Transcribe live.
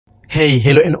Hey,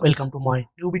 hello and welcome to my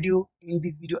new video. In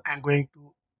this video, I'm going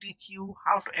to teach you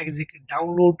how to exactly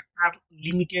download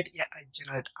unlimited AI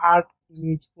generate art,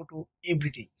 image, photo,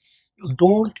 everything. You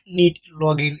don't need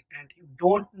login and you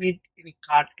don't need any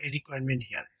card requirement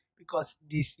here because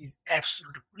this is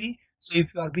absolutely free. So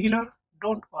if you are beginner,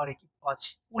 don't worry, keep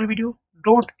watch full video.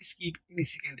 Don't skip any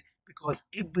second because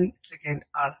every second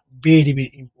are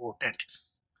very important.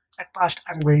 At first,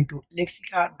 I'm going to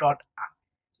Lexica.ai.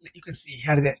 You can see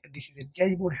here that this is a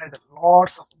dashboard, here the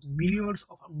lots of millions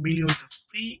of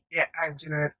free AI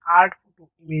generate art,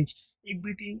 photo, image,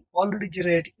 everything already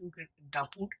generated. You can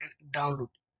put and download.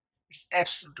 It's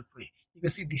absolutely free. You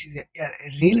can see this is a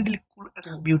really cool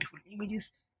and beautiful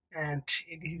images, and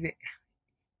this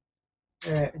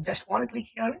is just one click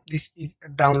here. This is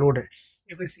downloaded.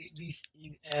 You can see this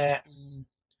is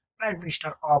Prime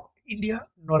Minister of India,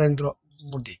 Narendra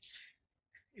Modi.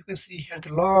 You can see here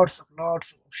the lots of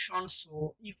options.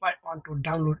 So if I want to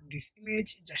download this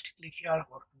image, just click here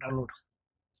for download.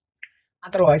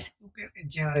 Otherwise you can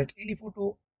generate any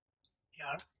photo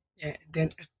here, then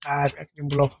type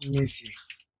example of Messi.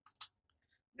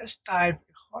 Just type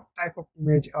what type of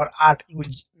image or art you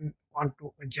want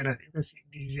to generate. You can see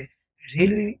this is a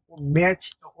really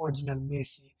match the original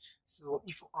Messi. So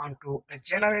if you want to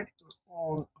generate your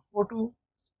own photo,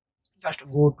 just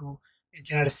go to a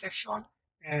generate section.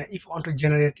 If you want to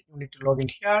generate, you need to log in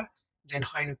here. Then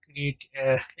when you create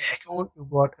an account, you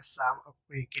got some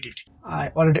free credit. I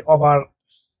already over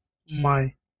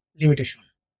my limitation.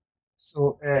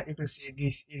 So you can see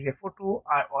this is a photo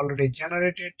I already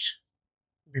generated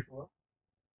before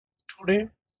today.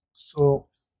 So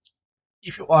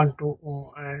if you want to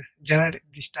generate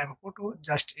this type of photo,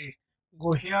 just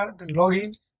go here, then log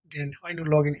in. Then when you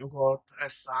log in, you got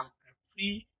some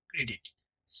free credit.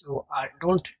 So I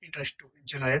don't interest to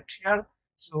generate here,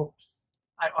 so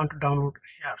I want to download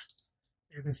here.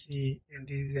 You can see, and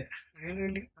this is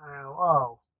really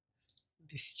wow,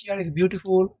 this chair is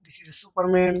beautiful. This is a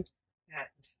Superman,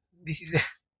 this is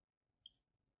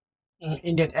a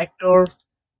Indian actor,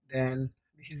 then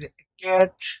this is a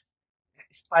cat,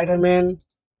 Spider-Man,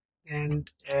 and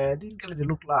these guys they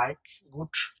look like good,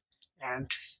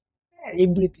 and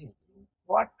everything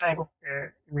what type of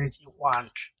image you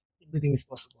want, everything is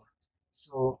possible.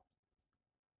 So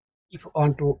if you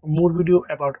want to more video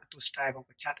about this type of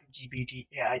chat GPT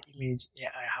AI image,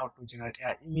 AI how to generate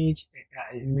AI image,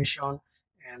 AI animation,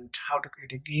 and how to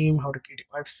create a game, how to create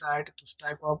a website, this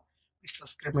type of, please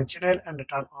subscribe my channel and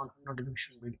turn on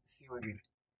notification bell. See you again.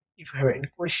 If you have any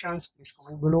questions, please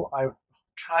comment below. I will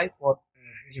try for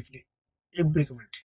reply every comment.